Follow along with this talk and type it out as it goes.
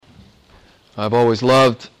I've always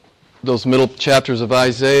loved those middle chapters of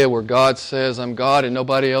Isaiah where God says, I'm God and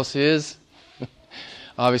nobody else is.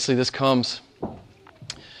 Obviously, this comes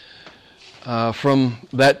from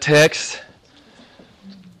that text,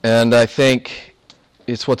 and I think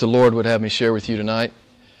it's what the Lord would have me share with you tonight.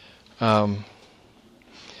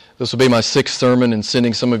 This will be my sixth sermon in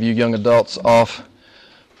sending some of you young adults off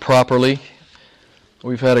properly.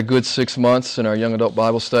 We've had a good 6 months in our young adult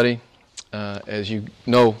Bible study. As you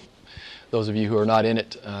know, those of you who are not in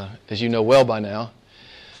it, as you know well by now,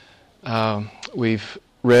 we've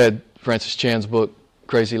read Francis Chan's book,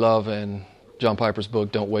 Crazy Love, and John Piper's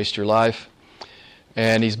book, Don't Waste Your Life.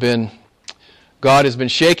 And God has been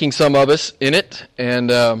shaking some of us in it,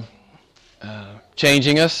 and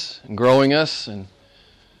changing us, and growing us, and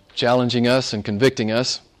challenging us, and convicting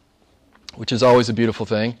us, which is always a beautiful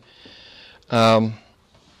thing.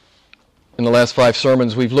 In the last 5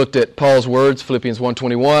 sermons, we've looked at Paul's words, Philippians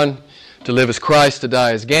 1:21, to live as Christ, to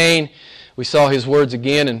die as gain. We saw his words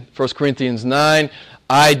again in 1 Corinthians 9.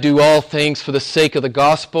 I do all things for the sake of the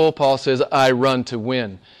gospel. Paul says, I run to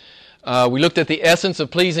win. We looked at the essence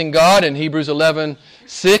of pleasing God in Hebrews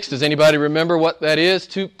 11:6. Does anybody remember what that is?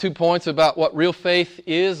 Two points about what real faith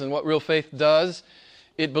is and what real faith does.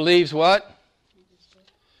 It believes what?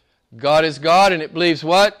 God is God, and it believes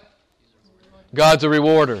what? God's a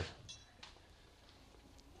rewarder.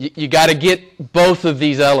 You got to get both of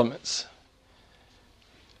these elements.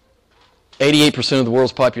 88% of the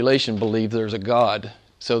world's population believe there's a God,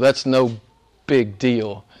 so that's no big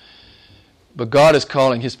deal. But God is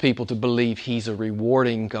calling His people to believe He's a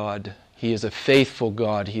rewarding God. He is a faithful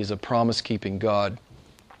God. He is a promise-keeping God.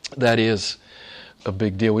 That is a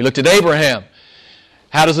big deal. We looked at Abraham.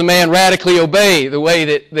 How does a man radically obey the way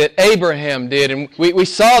that Abraham did? And we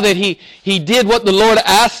saw that he did what the Lord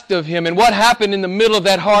asked of him. And what happened in the middle of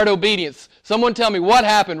that hard obedience? Someone tell me what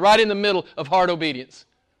happened right in the middle of hard obedience.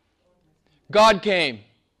 God came,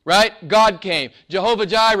 right? God came. Jehovah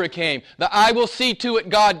Jireh came. The I will see to it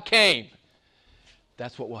God came.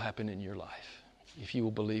 That's what will happen in your life if you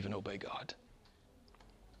will believe and obey God.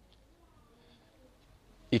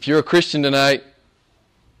 If you're a Christian tonight,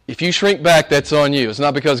 if you shrink back, that's on you. It's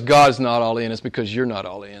not because God's not all in, it's because you're not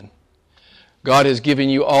all in. God has given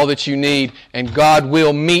you all that you need, and God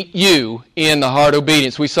will meet you in the hard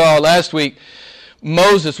obedience. We saw last week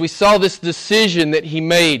Moses, we saw this decision that he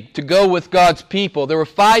made to go with God's people. There were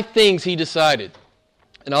 5 things he decided,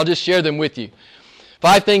 and I'll just share them with you.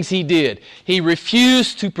 5 things he did. He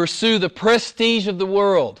refused to pursue the prestige of the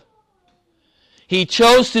world. He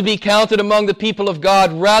chose to be counted among the people of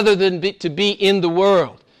God rather than to be in the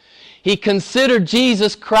world. He considered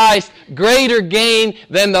Jesus Christ greater gain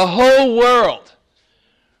than the whole world.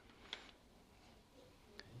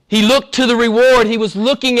 He looked to the reward. He was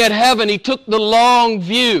looking at heaven. He took the long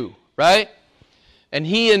view, right? And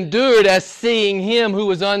he endured as seeing Him who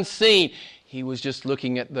was unseen. He was just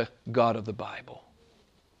looking at the God of the Bible.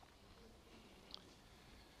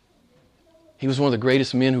 He was one of the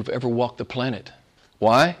greatest men who've ever walked the planet.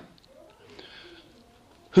 Why?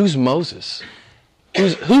 Who's Moses?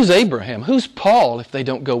 Who's Abraham? Who's Paul if they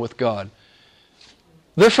don't go with God?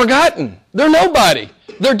 They're forgotten. They're nobody.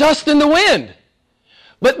 They're dust in the wind.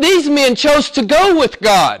 But these men chose to go with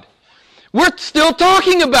God. We're still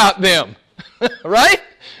talking about them. Right?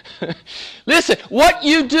 Listen, what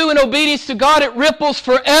you do in obedience to God, it ripples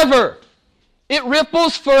forever. It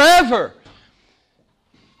ripples forever.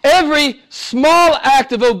 Every small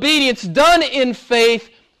act of obedience done in faith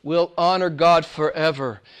will honor God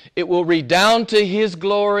forever. It will redound to His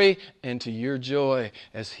glory and to your joy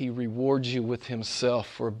as He rewards you with Himself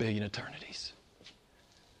for 1 billion eternities.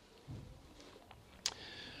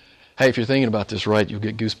 Hey, if you're thinking about this right, you'll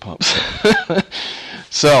get goosebumps.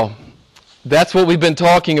 So, that's what we've been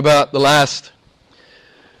talking about the last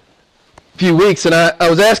few weeks. And I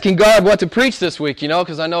was asking God what to preach this week,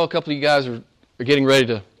 because I know a couple of you guys are getting ready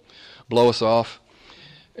to blow us off.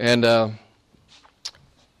 And the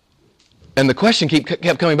question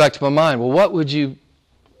kept coming back to my mind. Well, what would you,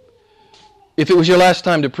 if it was your last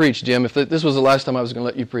time to preach, Jim, if this was the last time I was going to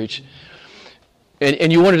let you preach,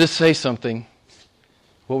 and you wanted to say something,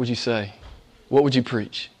 what would you say? What would you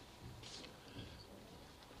preach?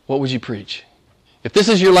 What would you preach? If this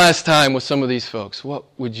is your last time with some of these folks, what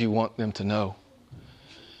would you want them to know?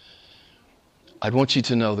 I'd want you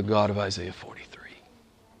to know the God of Isaiah 43.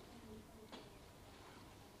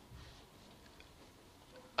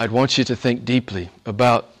 I'd want you to think deeply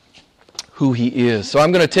about who He is. So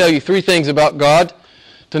I'm going to tell you 3 things about God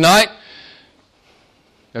tonight.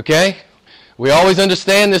 Okay? We always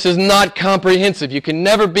understand this is not comprehensive. You can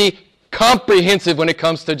never be comprehensive when it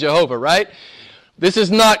comes to Jehovah, right? This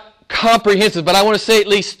is not comprehensive, but I want to say at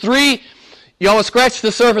least three. You want to scratch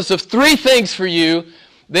the surface of three things for you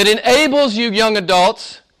that enables you young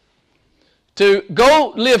adults to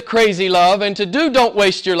go live crazy love and to do Don't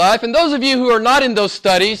Waste Your Life. And those of you who are not in those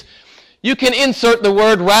studies, you can insert the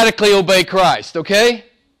word radically obey Christ, okay?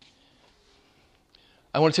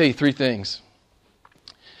 I want to tell you three things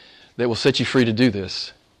that will set you free to do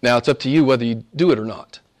this. Now, it's up to you whether you do it or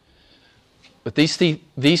not. But these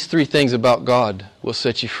three things about God will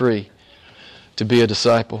set you free to be a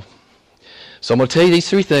disciple. So I'm going to tell you these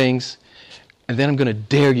three things, and then I'm going to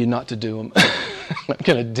dare you not to do them. I'm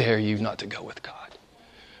going to dare you not to go with God.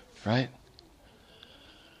 Right?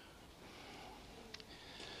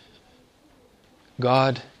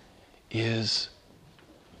 God is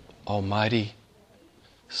almighty,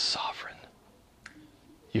 sovereign.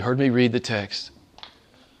 You heard me read the text.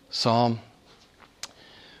 Psalm,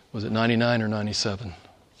 was it 99 or 97?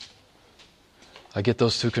 I get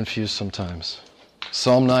those two confused sometimes.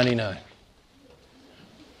 Psalm 99.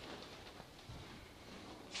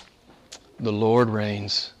 The Lord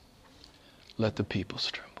reigns, let the peoples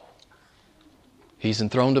tremble. He's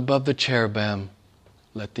enthroned above the cherubim,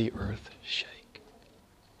 let the earth shake.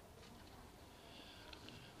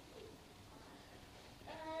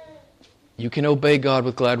 You can obey God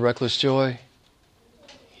with glad, reckless joy.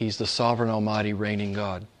 He's the sovereign, almighty, reigning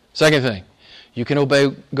God. Second thing, you can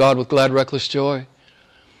obey God with glad, reckless joy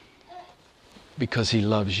because He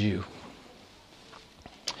loves you.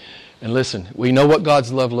 And listen, we know what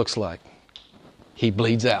God's love looks like. He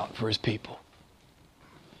bleeds out for His people.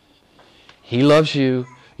 He loves you.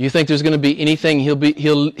 You think there's going to be anything He'll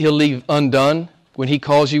leave undone when He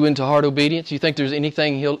calls you into hard obedience? You think there's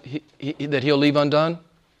anything that He'll leave undone?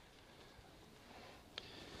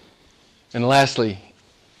 And lastly,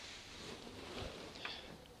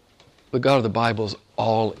 the God of the Bible is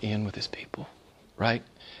all in with His people, right?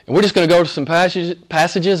 And we're just going to go to some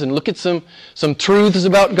passages and look at some truths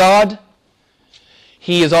about God.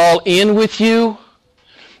 He is all in with you.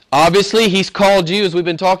 Obviously, He's called you, as we've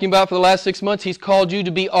been talking about for the last 6 months, He's called you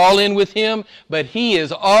to be all in with Him, but He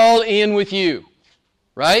is all in with you.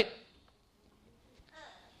 Right?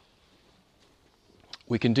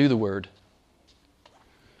 We can do the Word.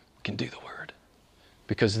 We can do the Word.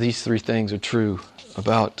 Because these three things are true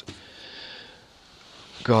about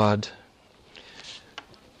God.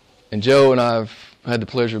 And Joe and I have had the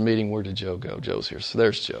pleasure of meeting. Where did Joe go? Joe's here. So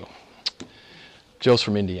there's Joe. Joe's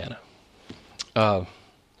from Indiana.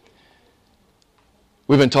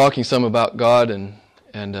 We've been talking some about God,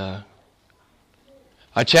 and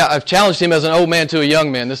I've challenged him as an old man to a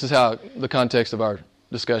young man. This is how the context of our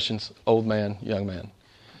discussions: old man, young man.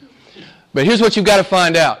 But here's what you've got to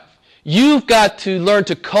find out. You've got to learn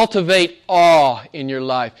to cultivate awe in your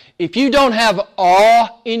life. If you don't have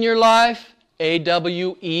awe in your life,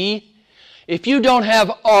 A-W-E, if you don't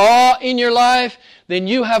have awe in your life, then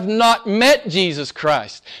you have not met Jesus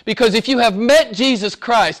Christ. Because if you have met Jesus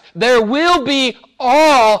Christ, there will be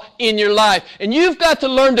awe in your life. And you've got to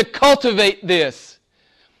learn to cultivate this.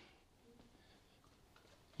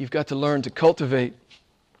 You've got to learn to cultivate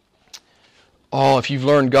awe if you've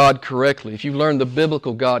learned God correctly, if you've learned the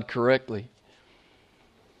biblical God correctly.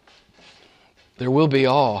 There will be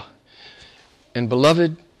awe. And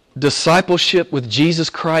beloved, discipleship with Jesus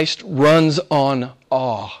Christ runs on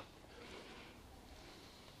awe.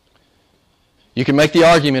 You can make the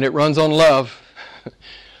argument it runs on love.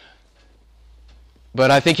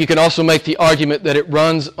 But I think you can also make the argument that it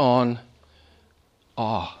runs on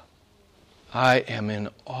awe. I am in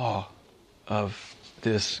awe of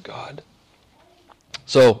this God.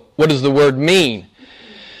 So, what does the word mean?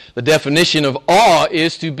 The definition of awe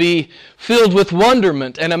is to be filled with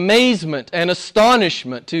wonderment and amazement and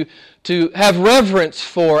astonishment, to have reverence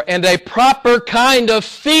for and a proper kind of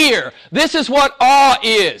fear. This is what awe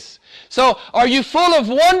is. So, are you full of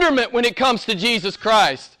wonderment when it comes to Jesus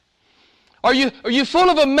Christ? Are you full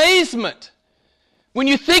of amazement when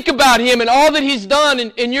you think about Him and all that He's done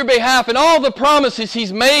in your behalf and all the promises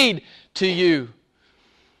He's made to you?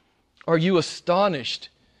 Are you astonished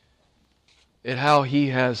at how He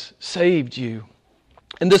has saved you?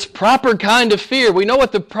 And this proper kind of fear, we know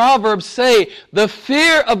what the Proverbs say. The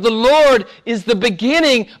fear of the Lord is the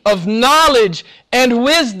beginning of knowledge and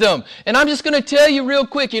wisdom. And I'm just going to tell you real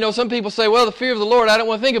quick, some people say, well, the fear of the Lord, I don't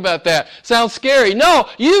want to think about that. Sounds scary. No,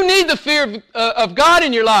 you need the fear of God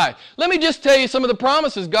in your life. Let me just tell you some of the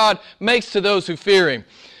promises God makes to those who fear Him.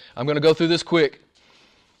 I'm going to go through this quick.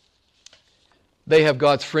 They have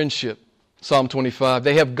God's friendship. Psalm 25.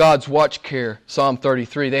 They have God's watch care, Psalm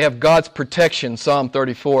 33. They have God's protection, Psalm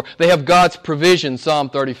 34. They have God's provision, Psalm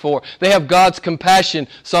 34. They have God's compassion,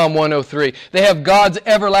 Psalm 103. They have God's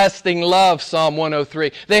everlasting love, Psalm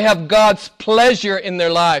 103. They have God's pleasure in their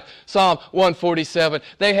life, Psalm 147.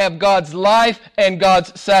 They have God's life and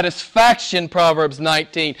God's satisfaction, Proverbs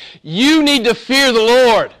 19. You need to fear the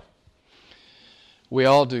Lord. We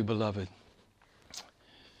all do, beloved.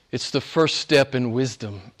 It's the first step in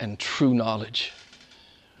wisdom and true knowledge,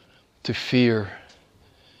 to fear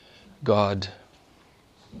God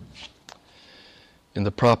in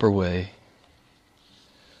the proper way.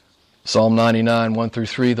 Psalm 99, 1 through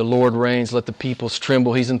 3, the Lord reigns, let the peoples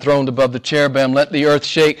tremble. He's enthroned above the cherubim, let the earth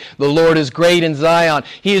shake. The Lord is great in Zion.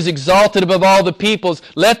 He is exalted above all the peoples.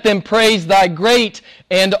 Let them praise thy great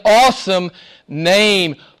and awesome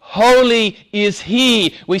name. Holy is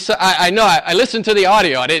He. I know, I listened to the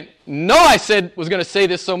audio. I didn't know I was going to say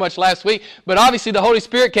this so much last week, but obviously the Holy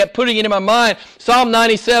Spirit kept putting it in my mind. Psalm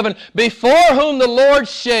 97, before whom the Lord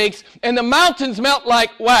shakes and the mountains melt like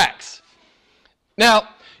wax. Now,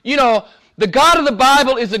 you know, the God of the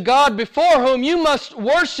Bible is a God before whom you must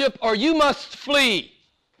worship or you must flee.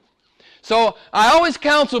 So I always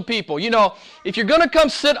counsel people, you know, if you're going to come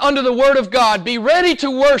sit under the Word of God, be ready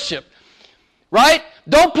to worship. Right?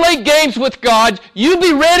 Don't play games with God. You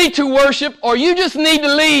be ready to worship or you just need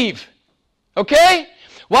to leave. Okay?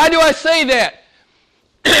 Why do I say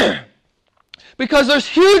that? Because there's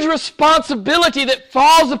huge responsibility that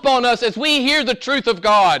falls upon us as we hear the truth of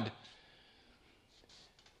God.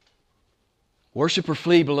 Worship or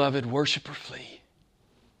flee, beloved. Worship or flee.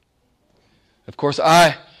 Of course,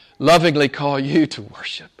 I lovingly call you to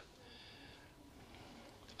worship.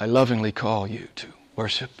 I lovingly call you to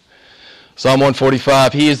worship. Psalm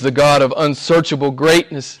 145, He is the God of unsearchable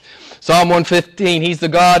greatness. Psalm 115, He's the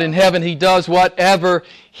God in heaven. He does whatever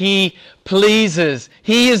He pleases.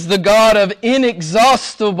 He is the God of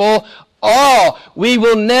inexhaustible awe. We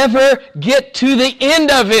will never get to the end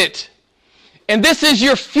of it. And this is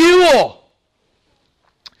your fuel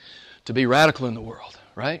to be radical in the world,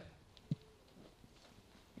 right?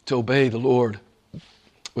 To obey the Lord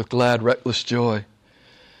with glad, reckless joy.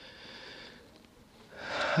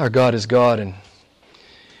 Our God is God, and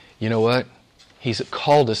you know what? He's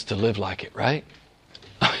called us to live like it, right?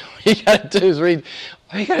 All you got to do is read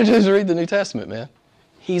the New Testament, man.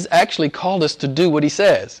 He's actually called us to do what He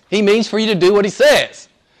says. He means for you to do what He says,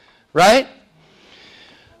 right?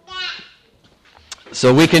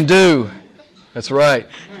 So we can do. That's right.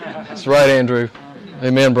 That's right, Andrew.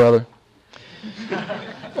 Amen, brother.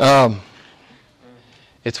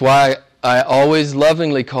 It's why I always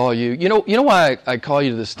lovingly call you. You know why I call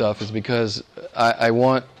you to this stuff is because I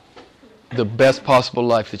want the best possible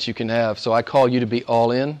life that you can have. So I call you to be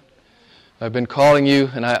all in. I've been calling you,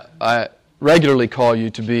 and I regularly call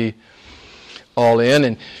you to be all in.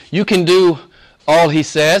 And you can do all He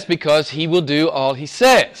says because He will do all He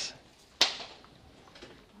says.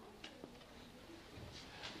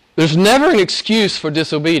 There's never an excuse for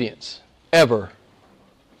disobedience, ever.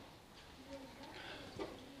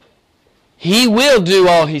 He will do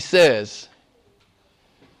all He says.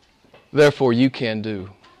 Therefore, you can do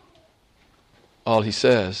all He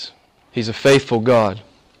says. He's a faithful God.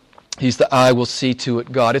 He's the I will see to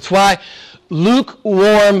it God. It's why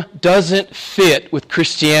lukewarm doesn't fit with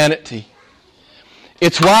Christianity.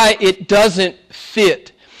 It's why it doesn't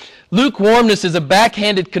fit. Lukewarmness is a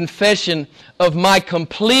backhanded confession of my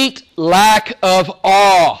complete lack of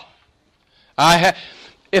awe.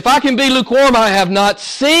 If I can be lukewarm, I have not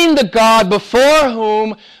seen the God before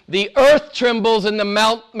whom the earth trembles and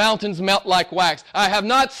the mountains melt like wax. I have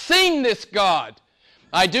not seen this God.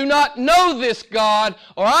 I do not know this God,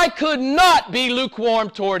 or I could not be lukewarm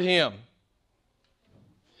toward Him.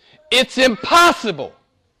 It's impossible.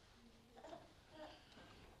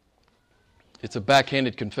 It's a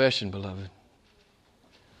backhanded confession, beloved.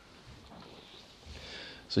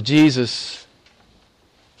 So Jesus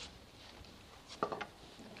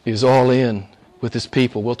is all in with His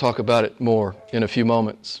people. We'll talk about it more in a few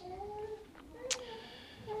moments.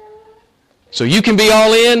 So you can be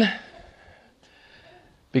all in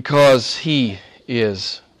because He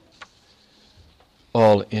is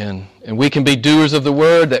all in. And we can be doers of the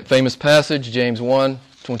Word, that famous passage, James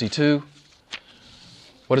 1:22.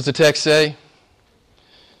 What does the text say?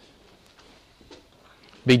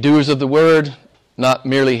 Be doers of the Word, not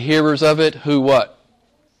merely hearers of it. Who what?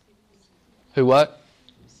 Who what?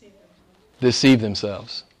 Deceive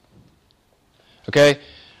themselves. Okay?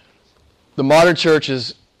 The modern church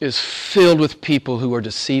is filled with people who are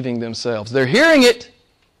deceiving themselves. They're hearing it,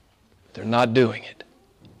 they're not doing it.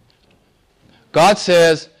 God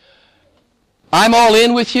says, I'm all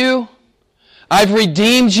in with you. I've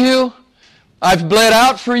redeemed you. I've bled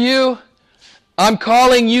out for you. I'm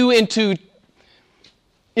calling you into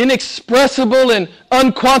inexpressible and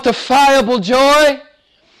unquantifiable joy.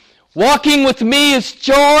 Walking with me is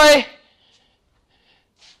joy.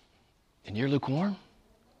 And you're lukewarm?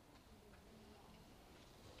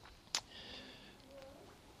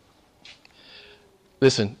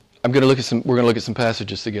 Listen, we're going to look at some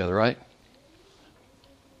passages together, right?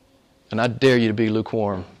 And I dare you to be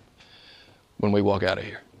lukewarm when we walk out of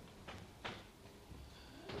here.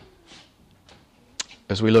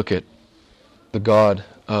 As we look at the God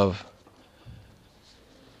of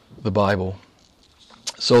the Bible.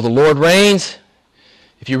 So the Lord reigns.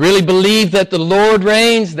 If you really believe that the Lord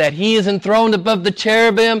reigns, that He is enthroned above the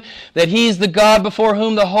cherubim, that He's the God before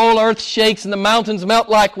whom the whole earth shakes and the mountains melt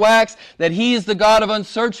like wax, that He is the God of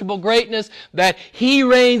unsearchable greatness, that He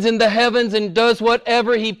reigns in the heavens and does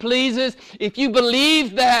whatever He pleases, if you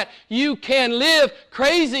believe that, you can live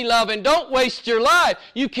crazy love and don't waste your life.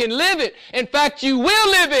 You can live it. In fact, you will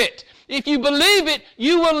live it. If you believe it,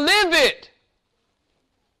 you will live it.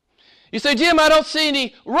 You say, Jim, I don't see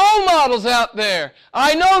any role models out there.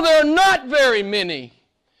 I know there are not very many.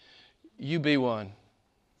 You be one.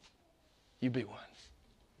 You be one.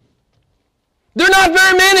 There are not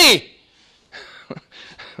very many.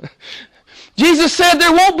 Jesus said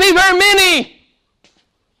there won't be very many.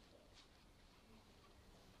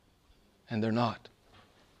 And they're not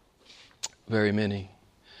very many.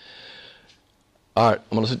 All right,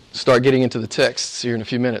 I'm going to start getting into the texts here in a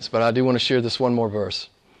few minutes, but I do want to share this one more verse.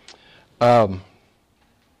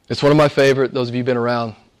 It's one of my favorite. Those of you who've been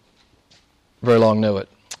around very long know it.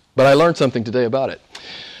 But I learned something today about it.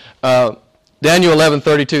 Daniel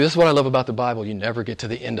 11:32. This is what I love about the Bible. You never get to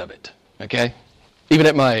the end of it. Okay? Even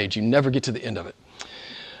at my age, you never get to the end of it.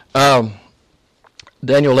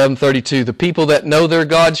 Daniel 11:32. The people that know their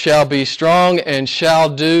God shall be strong and shall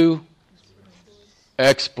do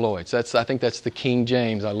exploits. I think that's the King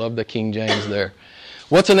James. I love the King James there.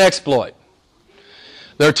 What's an exploit?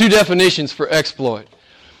 There are two definitions for exploit.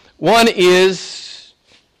 One is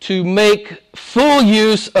to make full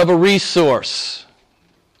use of a resource.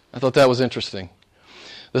 I thought that was interesting.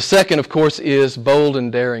 The second, of course, is bold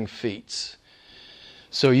and daring feats.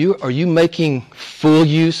 So are you making full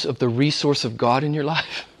use of the resource of God in your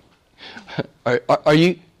life? Are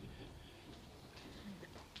you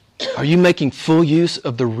making full use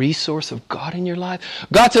of the resource of God in your life?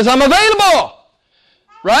 God says, I'm available,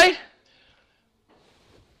 right?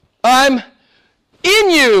 I'm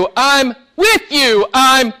in you. I'm with you.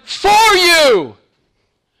 I'm for you.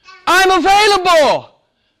 I'm available.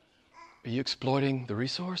 Are you exploiting the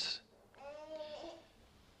resource?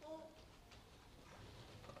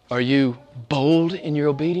 Are you bold in your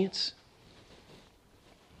obedience?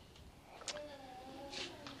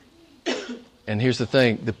 And here's the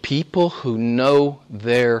thing, the people who know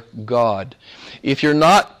their God, if you're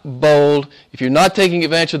not bold, if you're not taking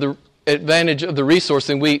advantage of the resource,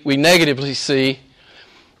 then we negatively see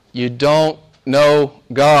you don't know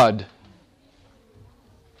God.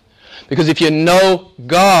 Because if you know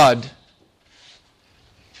God,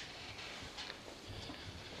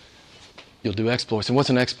 you'll do exploits. And what's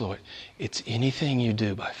an exploit? It's anything you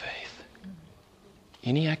do by faith.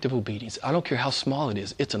 Any act of obedience. I don't care how small it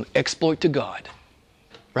is. It's an exploit to God.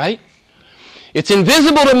 Right? It's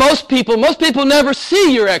invisible to most people. Most people never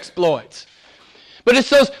see your exploits. But it's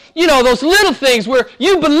those little things where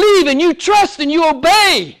you believe and you trust and you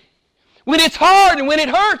obey. When it's hard and when it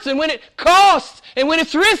hurts and when it costs and when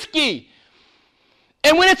it's risky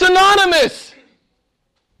and when it's anonymous.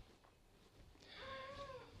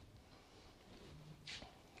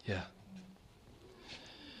 Yeah.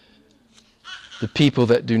 The people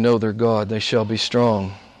that do know their God, they shall be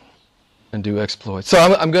strong and do exploits. So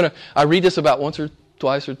I read this about once or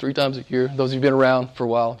twice or three times a year. Those of you who've been around for a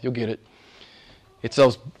while, you'll get it. It's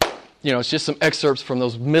those, it's just some excerpts from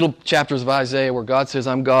those middle chapters of Isaiah where God says,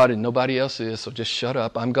 I'm God and nobody else is, so just shut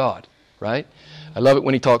up, I'm God, right? I love it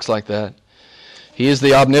when He talks like that. He is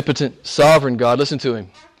the omnipotent, sovereign God. Listen to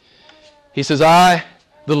Him. He says, I,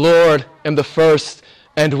 the Lord, am the first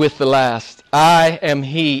and with the last. I am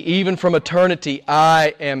He. Even from eternity,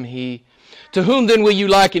 I am He. To whom then will you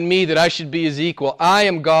liken me that I should be His equal? I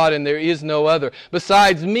am God and there is no other.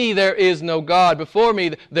 Besides me there is no God. Before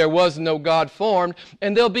me there was no God formed,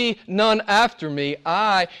 and there'll be none after me.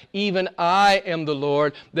 I, even I, am the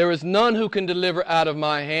Lord. There is none who can deliver out of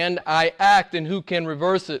my hand. I act, and who can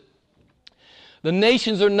reverse it? The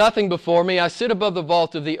nations are nothing before me. I sit above the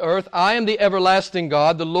vault of the earth. I am the everlasting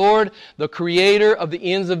God, the Lord, the creator of the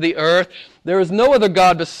ends of the earth. There is no other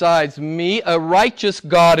God besides me, a righteous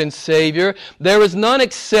God and Savior. There is none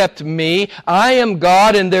except me. I am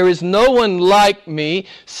God, and there is no one like me,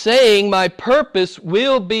 saying, my purpose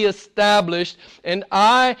will be established, and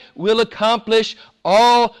I will accomplish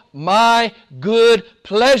all my good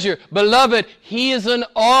pleasure. Beloved, He is an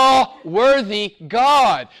all-worthy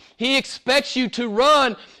God. He expects you to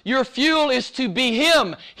run. Your fuel is to be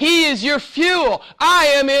Him. He is your fuel. I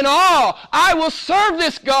am in awe. I will serve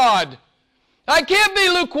this God. I can't be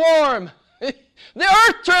lukewarm. The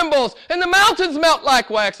earth trembles and the mountains melt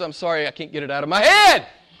like wax. I'm sorry, I can't get it out of my head.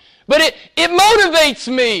 But it motivates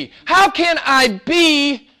me. How can I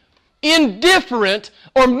be indifferent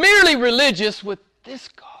or merely religious with this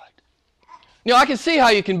God? You know, I can see how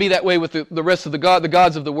you can be that way with the rest of the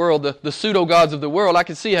gods of the world, the pseudo-gods of the world. I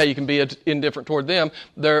can see how you can be indifferent toward them.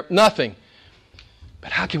 They're nothing.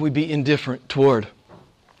 But how can we be indifferent toward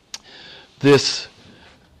this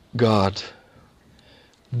God?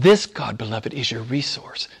 This God, beloved, is your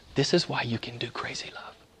resource. This is why you can do crazy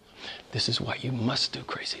love. This is why you must do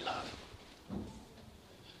crazy love.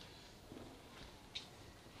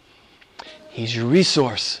 He's your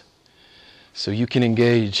resource, so you can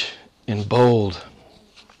engage in bold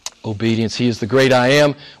obedience. He is the great I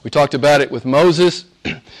am. We talked about it with Moses.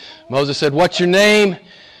 Moses said, what's your name?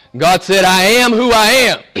 God said, I am who I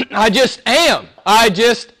am. I just am. I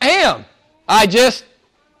just am. I just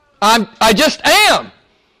am.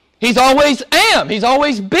 He's always am. He's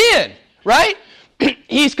always been, right?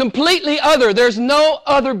 He's completely other. There's no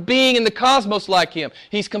other being in the cosmos like Him.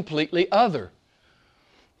 He's completely other.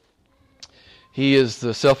 He is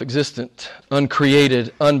the self-existent,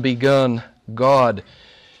 uncreated, unbegun God.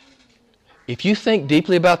 If you think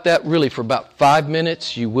deeply about that, really, for about 5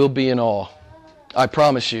 minutes, you will be in awe. I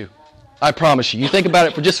promise you. I promise you. You think about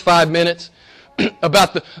it for just 5 minutes,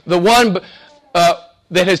 about the one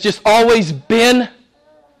that has just always been.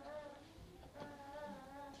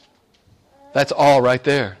 That's all right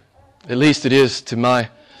there. At least it is to my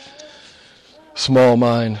small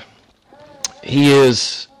mind. He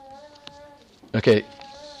is... Okay,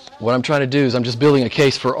 what I'm trying to do is I'm just building a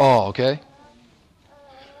case for awe, okay?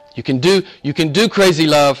 You can do crazy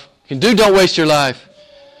love. You can do don't waste your life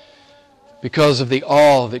because of the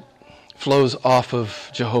awe that flows off of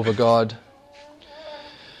Jehovah God.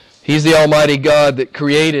 He's the Almighty God that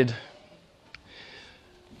created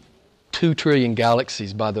 2 trillion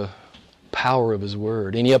galaxies by the power of His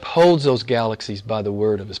Word. And He upholds those galaxies by the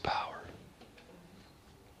word of His power.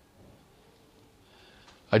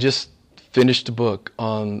 I just finished a book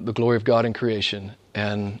on the glory of God in creation,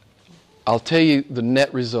 and I'll tell you the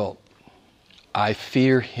net result. I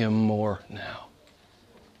fear Him more now.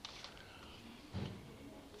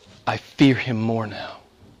 I fear Him more now.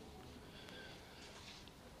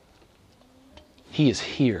 He is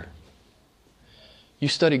here. You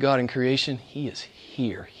study God in creation, He is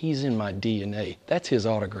here. He's in my DNA. That's His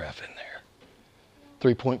autograph in there.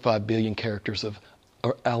 3.5 billion characters of,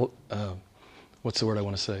 what's the word I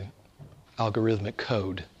want to say? Algorithmic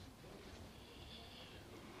code.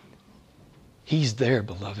 He's there,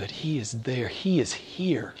 beloved. He is there. He is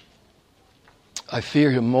here. I fear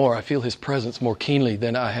Him more. I feel His presence more keenly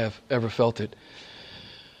than I have ever felt it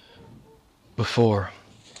before.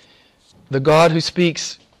 The God who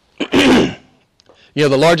speaks, the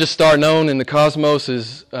largest star known in the cosmos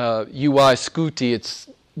is UY Scuti. It's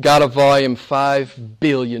got a volume 5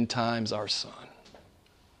 billion times our sun.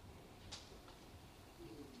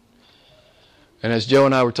 And as Joe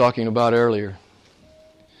and I were talking about earlier,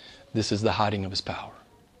 this is the hiding of His power.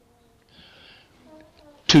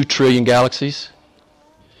 2 trillion galaxies,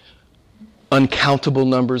 uncountable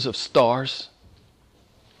numbers of stars,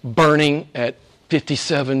 burning at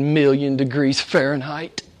 57 million degrees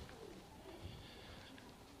Fahrenheit.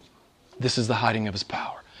 This is the hiding of His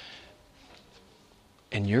power.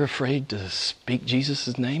 And you're afraid to speak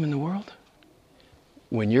Jesus' name in the world?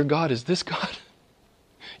 When your God is this God?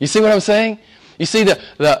 You see what I'm saying? You see the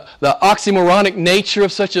oxymoronic nature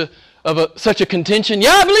of such a contention?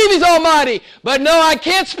 Yeah, I believe He's almighty, but no, I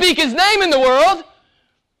can't speak His name in the world.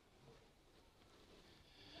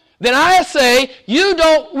 Then I say, you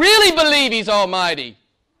don't really believe He's almighty.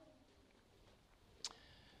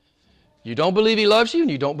 You don't believe He loves you, and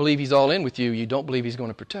you don't believe He's all in with you. You don't believe He's going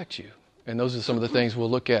to protect you. And those are some of the things we'll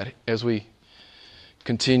look at as we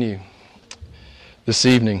continue this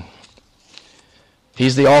evening.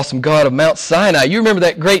 He's the awesome God of Mount Sinai. You remember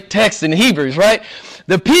that great text in Hebrews, right?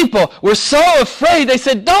 The people were so afraid, they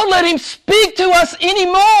said, don't let Him speak to us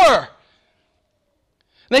anymore.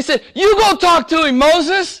 And they said, you go talk to him,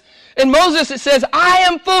 Moses. And Moses, it says, I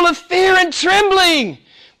am full of fear and trembling.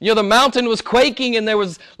 You know, the mountain was quaking and there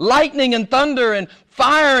was lightning and thunder and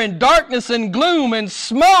fire and darkness and gloom and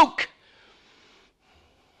smoke.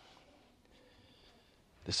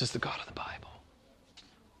 This is the God of the Bible.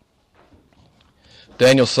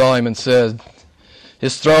 Daniel saw him and said,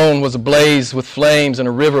 his throne was ablaze with flames, and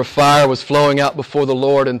a river of fire was flowing out before the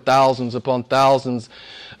Lord, and thousands upon thousands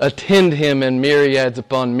attend him, and myriads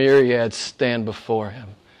upon myriads stand before him.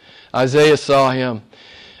 Isaiah saw him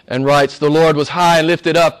and writes, the Lord was high and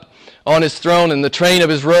lifted up on his throne, and the train of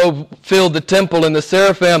his robe filled the temple, and the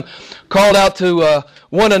seraphim called out to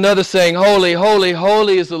one another, saying, holy, holy,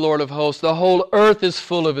 holy is the Lord of hosts. The whole earth is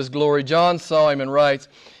full of his glory. John saw him and writes,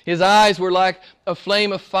 his eyes were like a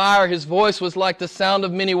flame of fire. His voice was like the sound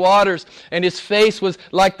of many waters, and his face was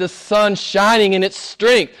like the sun shining in its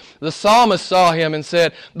strength. The psalmist saw him and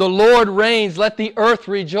said, the Lord reigns, let the earth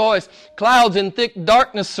rejoice. Clouds and thick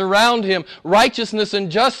darkness surround him. Righteousness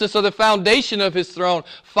and justice are the foundation of his throne.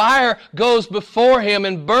 Fire goes before him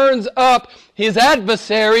and burns up his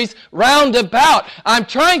adversaries round about. I'm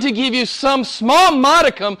trying to give you some small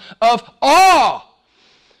modicum of awe.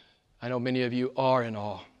 I know many of you are in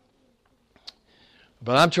awe.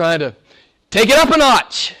 But I'm trying to take it up a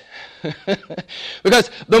notch. Because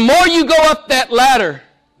the more you go up that ladder,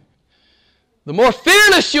 the more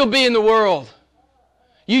fearless you'll be in the world.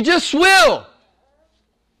 You just will.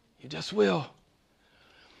 You just will.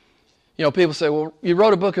 You know, people say, well, you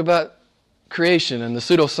wrote a book about creation and the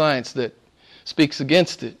pseudoscience that speaks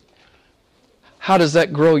against it. How does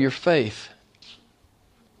that grow your faith?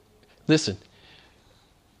 Listen.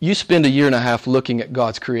 You spend a year and a half looking at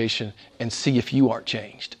God's creation and see if you aren't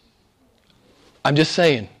changed. I'm just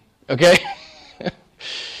saying, okay?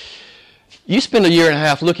 You spend a year and a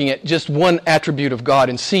half looking at just one attribute of God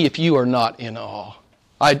and see if you are not in awe.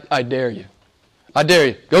 I dare you. I dare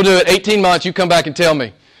you. Go do it. 18 months, you come back and tell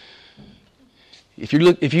me. If you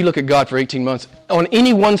look at God for 18 months on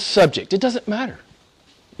any one subject, it doesn't matter.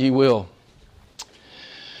 You will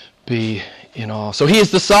be in awe. So he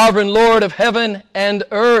is the sovereign Lord of heaven and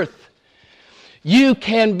earth. You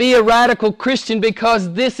can be a radical Christian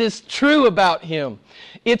because this is true about him.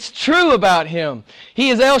 It's true about him. He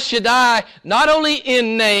is El Shaddai, not only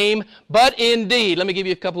in name, but in deed. Let me give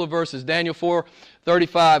you a couple of verses. Daniel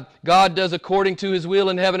 4:35. God does according to his will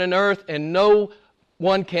in heaven and earth, and no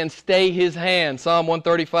one can stay his hand. Psalm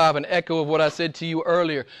 135, an echo of what I said to you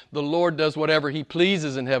earlier. The Lord does whatever he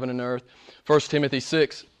pleases in heaven and earth. 1 Timothy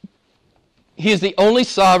 6. He is the only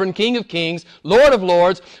sovereign King of kings, Lord of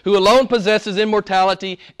lords, who alone possesses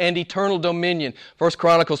immortality and eternal dominion. 1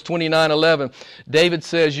 Chronicles 29:11. David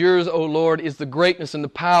says, yours, O Lord, is the greatness and the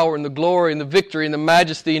power and the glory and the victory and the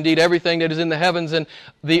majesty, indeed everything that is in the heavens and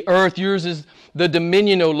the earth. Yours is the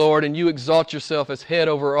dominion, O Lord, and you exalt yourself as head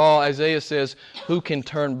over all. Isaiah says, who can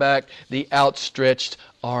turn back the outstretched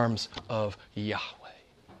arms of Yahweh?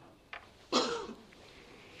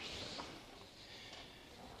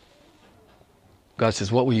 God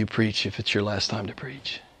says, what will you preach if it's your last time to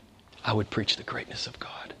preach? I would preach the greatness of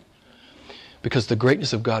God. Because the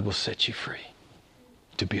greatness of God will set you free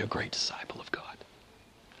to be a great disciple of God.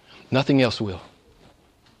 Nothing else will.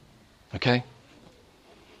 Okay?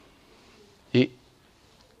 There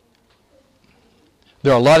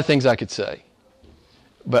are a lot of things I could say.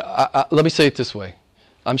 But let me say it this way.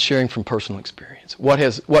 I'm sharing from personal experience.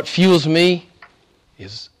 What fuels me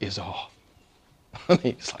is awe. I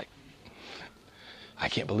mean, it's like, I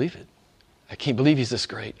can't believe it. I can't believe he's this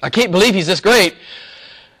great. I can't believe he's this great.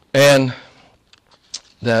 And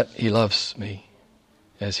that he loves me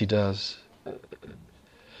as he does.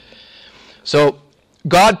 So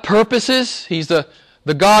God purposes. He's the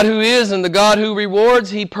God who is and the God who rewards.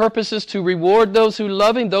 He purposes to reward those who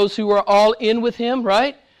love him, those who are all in with him,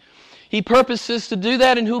 right? He purposes to do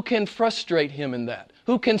that, and who can frustrate him in that?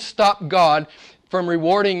 Who can stop God from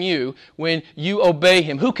rewarding you when you obey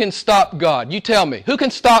him? Who can stop God? You tell me. Who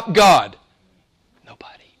can stop God?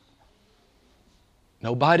 Nobody.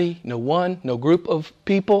 Nobody, no one, no group of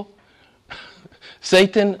people.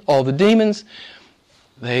 Satan, all the demons,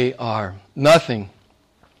 they are nothing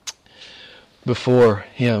before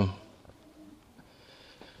him.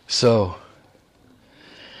 So,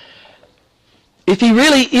 if he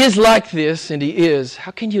really is like this, and he is,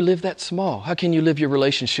 how can you live that small? How can you live your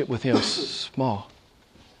relationship with him small?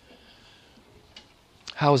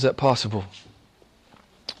 How is that possible?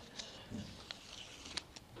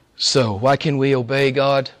 So, why can we obey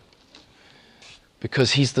God?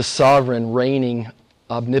 Because he's the sovereign, reigning,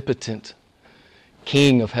 omnipotent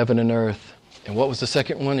King of heaven and earth. And what was the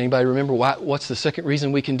second one? Anybody remember? What's the second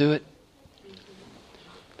reason we can do it?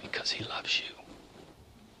 Because He loves you.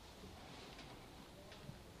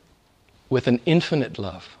 With an infinite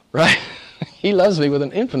love, right? He loves me with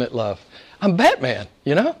an infinite love. I'm Batman,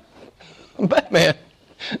 you know? I'm Batman.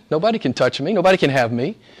 Nobody can touch me. Nobody can have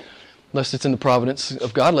me. Unless it's in the providence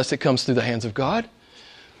of God, unless it comes through the hands of God.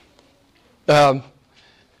 I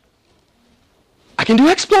can do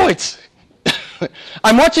exploits.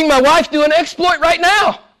 I'm watching my wife do an exploit right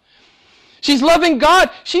now. She's loving God.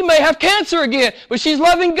 She may have cancer again, but she's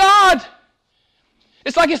loving God.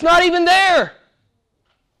 It's like it's not even there.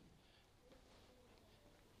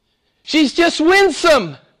 She's just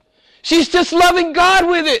winsome. She's just loving God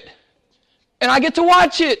with it. And I get to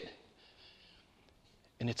watch it.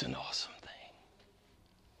 And it's an awesome thing.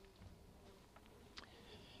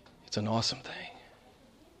 It's an awesome thing.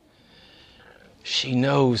 She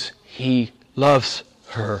knows He loves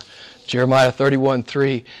her. Jeremiah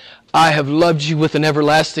 31:3. I have loved you with an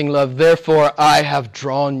everlasting love, therefore I have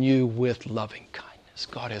drawn you with loving kindness.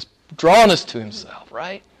 God has drawn us to Himself,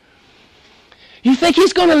 right? You think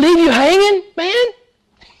He's going to leave you hanging, man?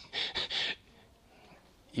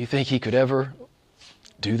 You think He could ever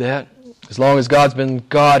do that? As long as God's been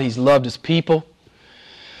God, He's loved His people.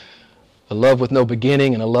 A love with no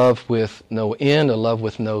beginning and a love with no end, a love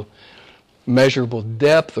with no measurable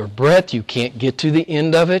depth or breadth. You can't get to the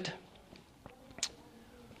end of it.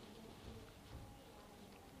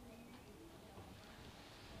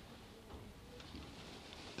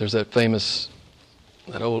 There's that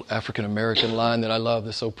old African-American line that I love.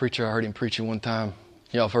 This old preacher, I heard him preaching one time.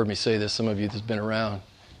 Y'all have heard me say this, some of you that's been around.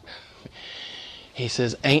 He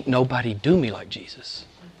says, ain't nobody do me like Jesus.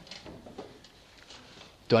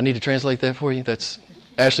 Do I need to translate that for you?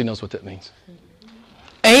 Ashley knows what that means.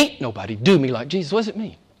 Ain't nobody do me like Jesus. What does it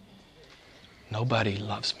mean? Nobody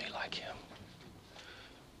loves me like Him.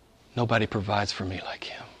 Nobody provides for me like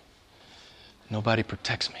Him. Nobody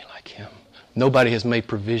protects me like Him. Nobody has made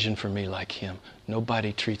provision for me like Him.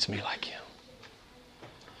 Nobody treats me like Him.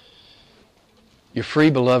 You're free,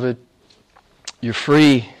 beloved. You're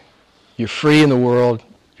free. You're free in the world.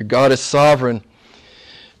 Your God is sovereign.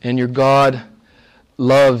 And your God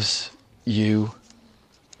loves you.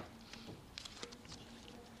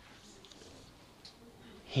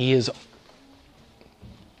 He is...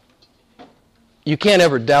 You can't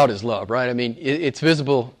ever doubt His love, right? I mean, it's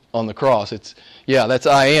visible on the cross. That's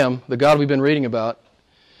I am, the God we've been reading about.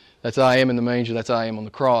 That's I am in the manger. That's I am on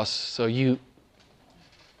the cross. So you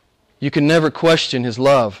can never question His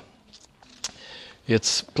love. It's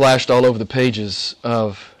splashed all over the pages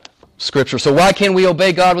of Scripture. So why can't we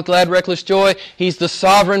obey God with glad, reckless joy? He's the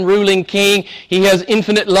sovereign, ruling King. He has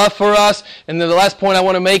infinite love for us. And then the last point I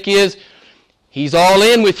want to make is, He's all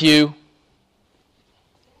in with you.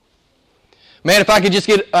 Man, if I could just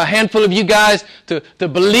get a handful of you guys to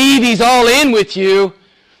believe He's all in with you,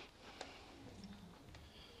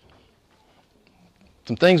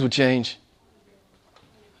 some things would change.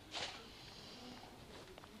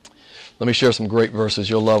 Let me share some great verses.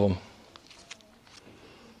 You'll love them.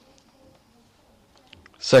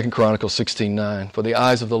 2 Chronicles 16:9. For the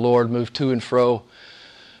eyes of the Lord move to and fro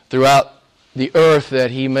throughout the earth,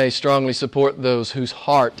 that He may strongly support those whose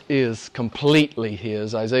heart is completely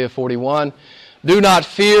His. Isaiah 41. Do not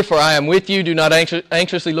fear, for I am with you. Do not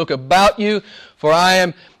anxiously look about you, for I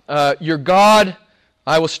am your God.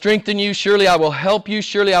 I will strengthen you. Surely I will help you.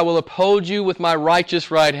 Surely I will uphold you with my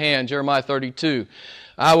righteous right hand. Jeremiah 32.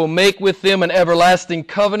 I will make with them an everlasting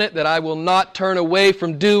covenant, that I will not turn away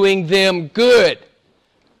from doing them good.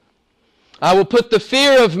 I will put the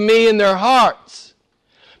fear of me in their hearts.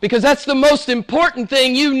 Because that's the most important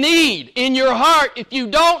thing you need in your heart. If you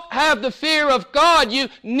don't have the fear of God, you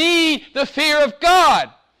need the fear of God.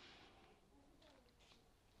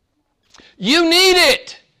 You need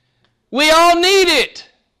it. We all need it.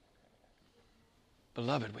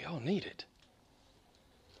 Beloved, we all need it.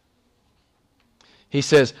 He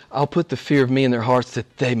says, I'll put the fear of me in their hearts,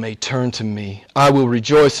 that they may turn to me. I will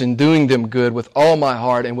rejoice in doing them good with all my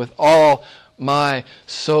heart and with all my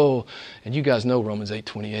soul. And you guys know Romans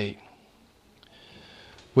 8:28.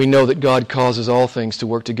 We know that God causes all things to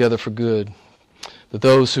work together for good, that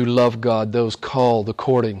those who love God, those called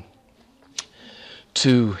according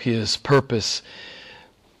to His purpose.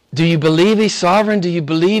 Do you believe He's sovereign? Do you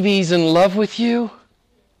believe He's in love with you?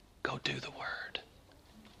 Go do the Word.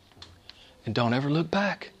 And don't ever look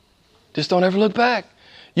back. Just don't ever look back.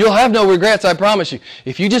 You'll have no regrets, I promise you.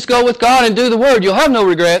 If you just go with God and do the Word, you'll have no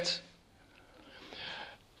regrets.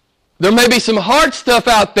 There may be some hard stuff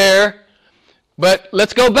out there, but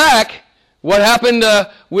let's go back. What happened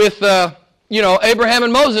with Abraham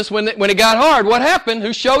and Moses when it got hard? What happened?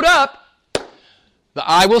 Who showed up? The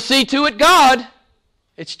I will see to it God.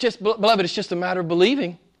 It's just, beloved, it's just a matter of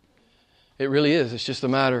believing. It really is. It's just a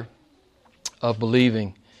matter of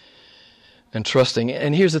believing and trusting.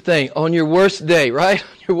 And here's the thing. On your worst day, right?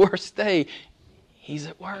 On your worst day, He's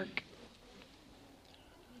at work.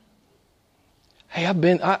 Hey,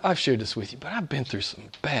 I've shared this with you, but I've been through some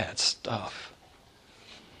bad stuff.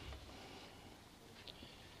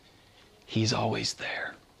 He's always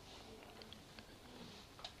there.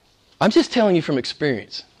 I'm just telling you from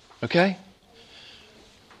experience, okay?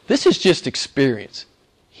 This is just experience.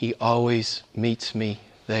 He always meets me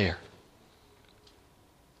there.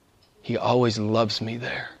 He always loves me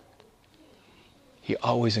there. He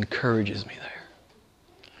always encourages me there.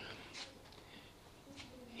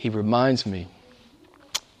 He reminds me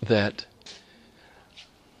that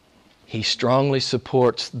He strongly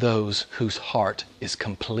supports those whose heart is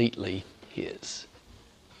completely His.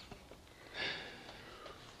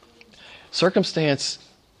 Circumstance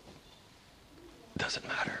doesn't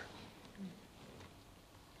matter.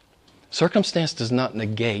 Circumstance does not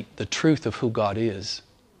negate the truth of who God is.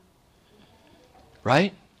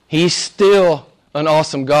 Right? He's still an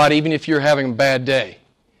awesome God, even if you're having a bad day.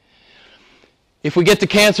 If we get the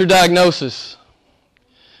cancer diagnosis,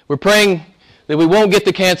 we're praying that we won't get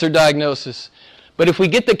the cancer diagnosis. But if we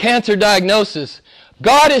get the cancer diagnosis,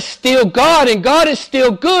 God is still God, and God is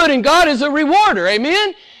still good, and God is a rewarder.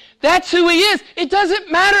 Amen? That's who He is. It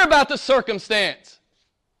doesn't matter about the circumstance.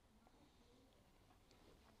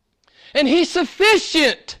 And He's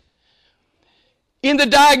sufficient in the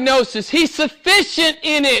diagnosis. He's sufficient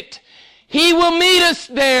in it. He will meet us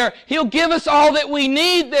there. He'll give us all that we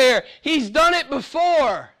need there. He's done it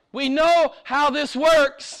before. We know how this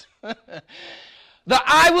works. The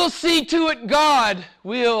I will see to it God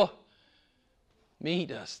will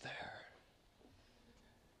meet us there.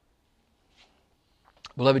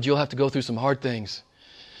 Beloved, you'll have to go through some hard things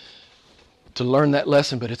to learn that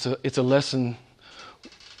lesson, but it's a lesson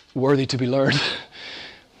worthy to be learned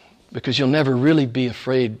because you'll never really be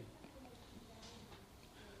afraid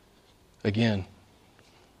again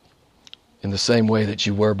in the same way that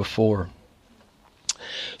you were before.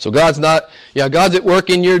 So God's at work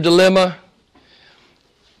in your dilemma.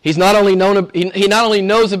 He not only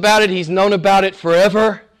knows about it, He's known about it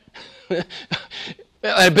forever.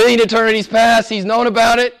 A billion eternities past, He's known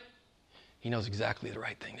about it. He knows exactly the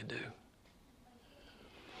right thing to do.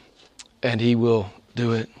 And He will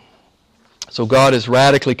do it. So God is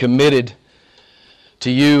radically committed to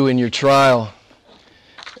you in your trial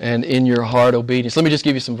and in your heart obedience. Let me just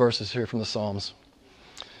give you some verses here from the Psalms.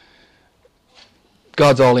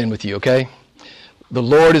 God's all in with you, okay? The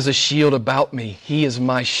Lord is a shield about me. He is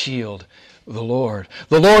my shield. The Lord.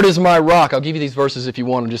 The Lord is my rock. I'll give you these verses if you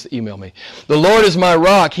want them. Just email me. The Lord is my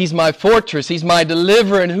rock. He's my fortress. He's my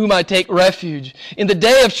deliverer in whom I take refuge. In the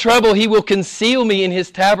day of trouble, He will conceal me in His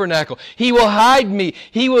tabernacle. He will hide me.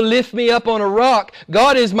 He will lift me up on a rock.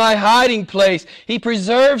 God is my hiding place. He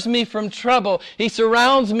preserves me from trouble. He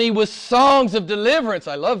surrounds me with songs of deliverance.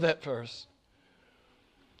 I love that verse.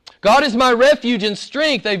 God is my refuge and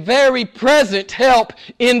strength, a very present help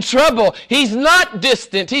in trouble. He's not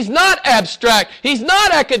distant. He's not abstract. He's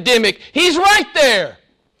not academic. He's right there.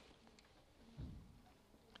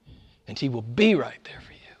 And He will be right there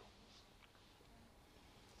for you.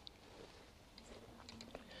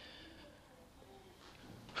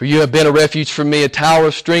 For you have been a refuge for me, a tower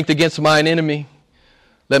of strength against mine enemy.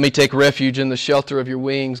 Let me take refuge in the shelter of your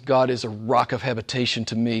wings. God is a rock of habitation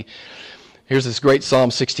to me. Here's this great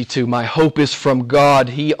Psalm 62. My hope is from God.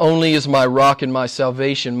 He only is my rock and my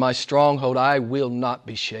salvation, my stronghold. I will not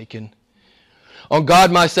be shaken. On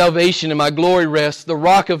God my salvation and my glory rests. The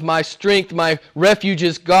rock of my strength, my refuge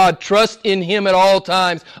is God. Trust in Him at all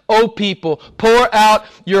times. O people, pour out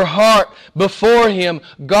your heart before Him.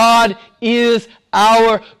 God is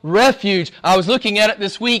our refuge. I was looking at it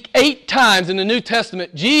this week. 8 times in the New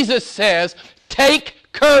Testament, Jesus says, take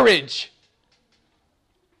courage.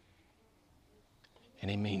 And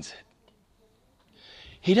He means it.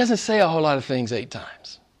 He doesn't say a whole lot of things 8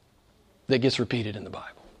 times that gets repeated in the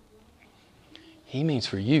Bible. He means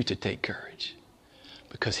for you to take courage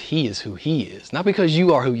because He is who He is. Not because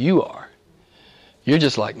you are who you are. You're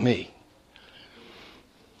just like me.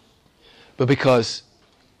 But because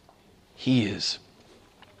He is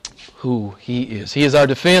who He is. He is our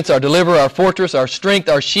defense, our deliverer, our fortress, our strength,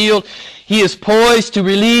 our shield. He is poised to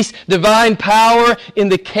release divine power in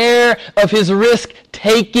the care of His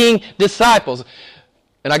risk-taking disciples.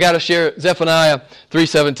 And I got to share Zephaniah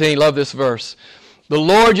 3:17. Love this verse. The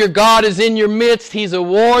Lord your God is in your midst. He's a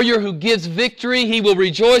warrior who gives victory. He will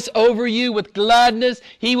rejoice over you with gladness.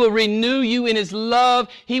 He will renew you in His love.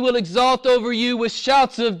 He will exalt over you with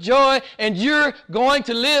shouts of joy. And you're going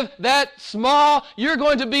to live that small. You're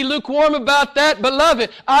going to be lukewarm about that. Beloved,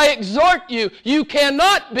 I exhort you. You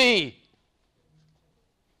cannot be.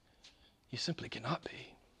 You simply cannot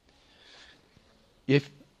be. If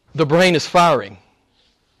the brain is firing,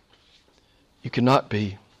 you cannot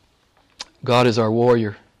be. God is our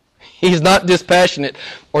warrior. He's not dispassionate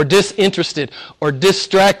or disinterested or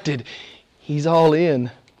distracted. He's all in.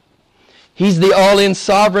 He's the all-in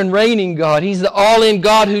sovereign reigning God. He's the all-in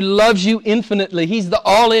God who loves you infinitely. He's the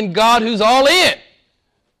all-in God who's all in.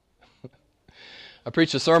 I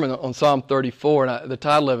preached a sermon on Psalm 34, and the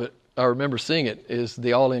title of it, I remember seeing it, is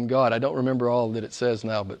The All-In God. I don't remember all that it says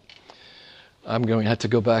now, but I'm going to have to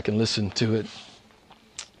go back and listen to it.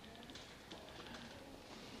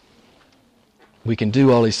 We can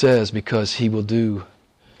do all He says because He will do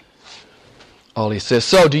all He says.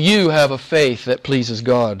 So, do you have a faith that pleases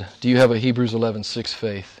God? Do you have a Hebrews 11:6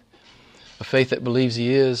 faith? A faith that believes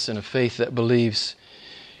He is, and a faith that believes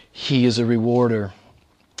He is a rewarder.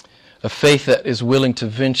 A faith that is willing to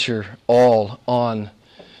venture all on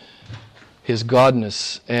His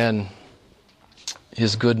godness and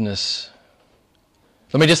His goodness.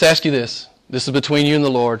 Let me just ask you this. This is between you and the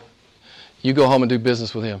Lord. You go home and do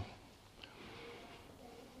business with Him.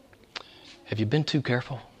 Have you been too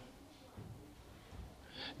careful?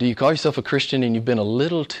 Do you call yourself a Christian and you've been a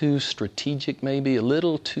little too strategic maybe, a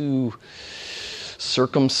little too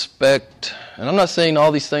circumspect? And I'm not saying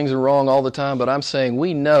all these things are wrong all the time, but I'm saying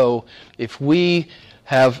we know if we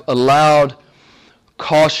have allowed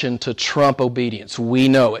caution to trump obedience, we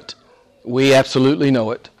know it. We absolutely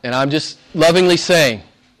know it. And I'm just lovingly saying,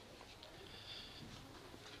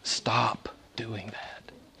 stop doing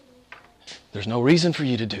that. There's no reason for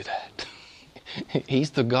you to do that.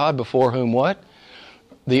 He's the God before whom what?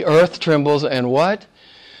 The earth trembles and what?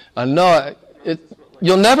 No,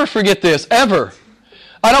 you'll never forget this, ever.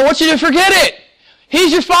 I don't want you to forget it.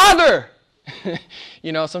 He's your Father.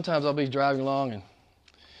 You know, sometimes I'll be driving along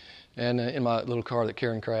and in my little car that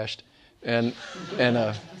Karen crashed, and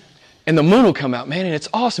the moon will come out, man, and it's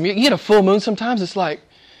awesome. You get a full moon. Sometimes it's like,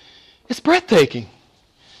 it's breathtaking.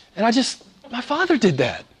 And my Father did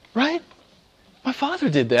that, right? My Father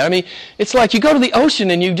did that. I mean, it's like you go to the ocean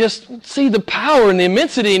and you just see the power and the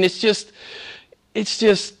immensity, and it's just,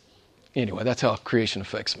 anyway, that's how creation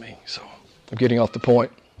affects me. So I'm getting off the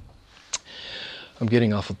point.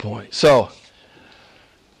 So,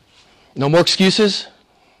 no more excuses?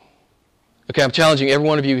 Okay, I'm challenging every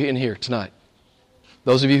one of you in here tonight.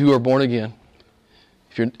 Those of you who are born again.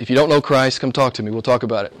 If you don't know Christ, come talk to me. We'll talk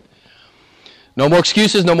about it. No more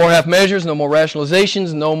excuses, no more half measures, no more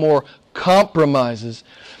rationalizations, no more compromises.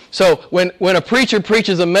 So when a preacher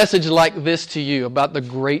preaches a message like this to you about the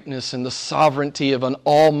greatness and the sovereignty of an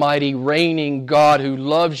almighty reigning God who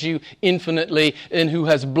loves you infinitely and who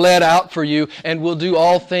has bled out for you and will do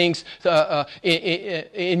all things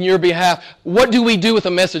in your behalf, what do we do with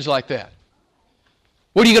a message like that?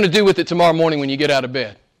 What are you going to do with it tomorrow morning when you get out of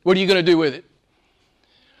bed? What are you going to do with it?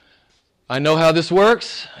 I know how this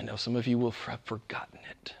works. I know some of you will have forgotten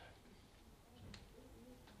it.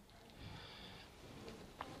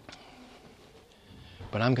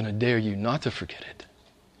 But I'm going to dare you not to forget it.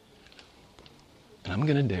 And I'm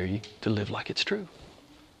going to dare you to live like it's true.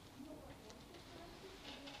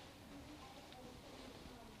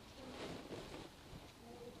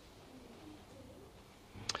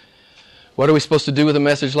 What are we supposed to do with a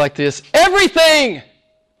message like this? Everything!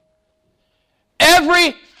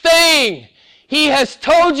 Everything He has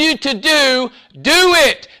told you to do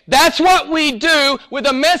it. That's what we do with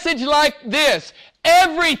a message like this.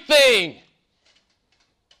 Everything.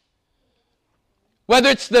 Whether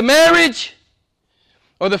it's the marriage,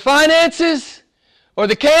 or the finances, or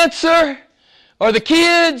the cancer, or the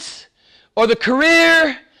kids, or the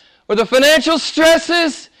career, or the financial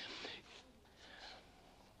stresses.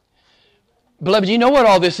 Beloved, you know what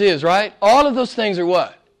all this is, right? All of those things are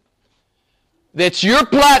what? That's your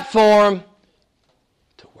platform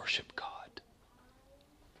to worship God.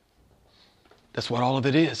 That's what all of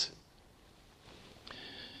it is.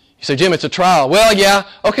 You say, Jim, it's a trial. Well, yeah,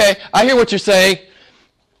 okay, I hear what you're saying,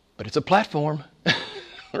 but it's a platform,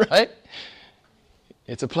 right?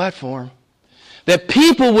 It's a platform. That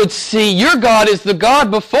people would see your God is the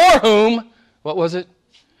God before whom, what was it?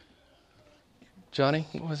 Johnny,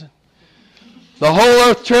 what was it? The whole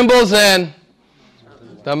earth trembles and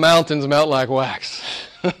the mountains melt like wax.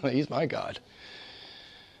 He's my God.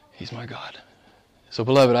 He's my God. So,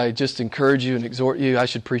 beloved, I just encourage you and exhort you. I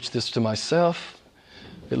should preach this to myself.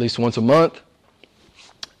 at least once a month.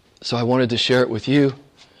 So I wanted to share it with you.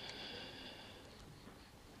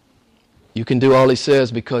 You can do all He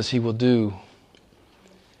says because He will do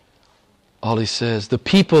all He says. The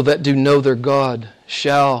people that do know their God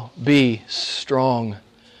shall be strong,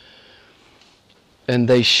 and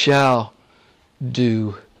they shall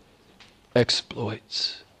do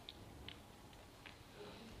exploits.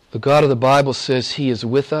 The God of the Bible says He is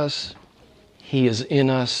with us, He is in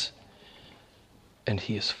us, and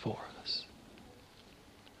He is for us.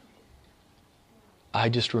 I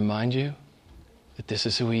just remind you that this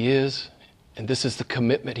is who He is, and this is the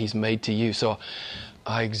commitment He's made to you. So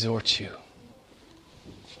I exhort you,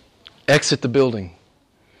 exit the building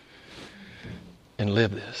and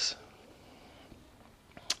live this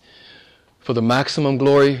for the maximum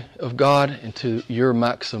glory of God and to your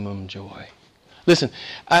maximum joy. Listen,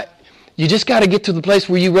 you just got to get to the place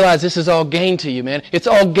where you realize this is all gain to you, man. It's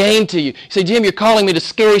all gain to you. You say, Jim, you're calling me to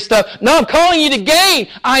scary stuff. No, I'm calling you to gain.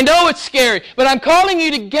 I know it's scary, but I'm calling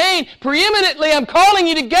you to gain. Preeminently, I'm calling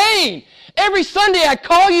you to gain. Every Sunday, I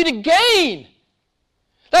call you to gain.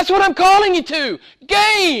 That's what I'm calling you to.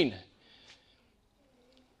 Gain.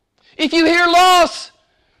 If you hear loss,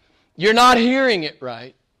 you're not hearing it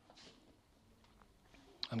right.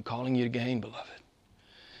 I'm calling you to gain, beloved.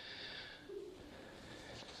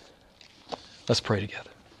 Let's pray together.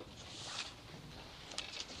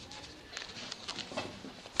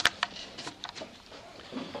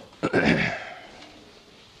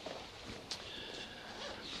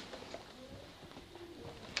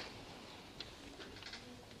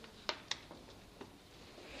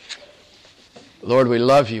 Lord, we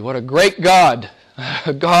love you. What a great God.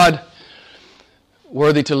 A God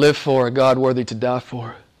worthy to live for, a God worthy to die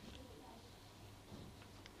for.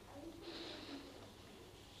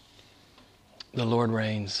 The Lord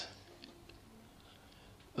reigns.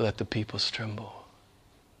 Let the peoples tremble.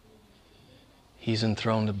 He's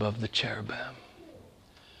enthroned above the cherubim.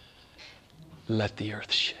 Let the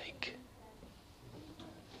earth shake.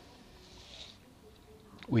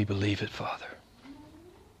 We believe it, Father.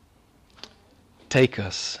 Take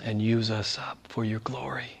us and use us up for your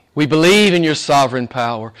glory. We believe in your sovereign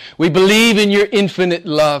power. We believe in your infinite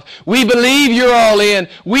love. We believe you're all in.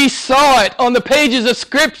 We saw it on the pages of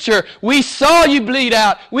Scripture. We saw you bleed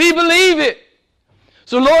out. We believe it.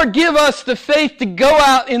 So Lord, give us the faith to go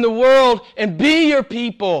out in the world and be your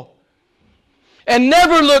people. And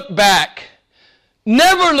never look back.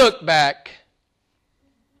 Never look back.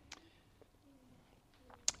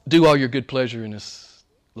 Do all your good pleasure in us,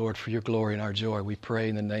 Lord, for your glory and our joy. We pray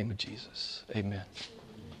in the name of Jesus. Amen.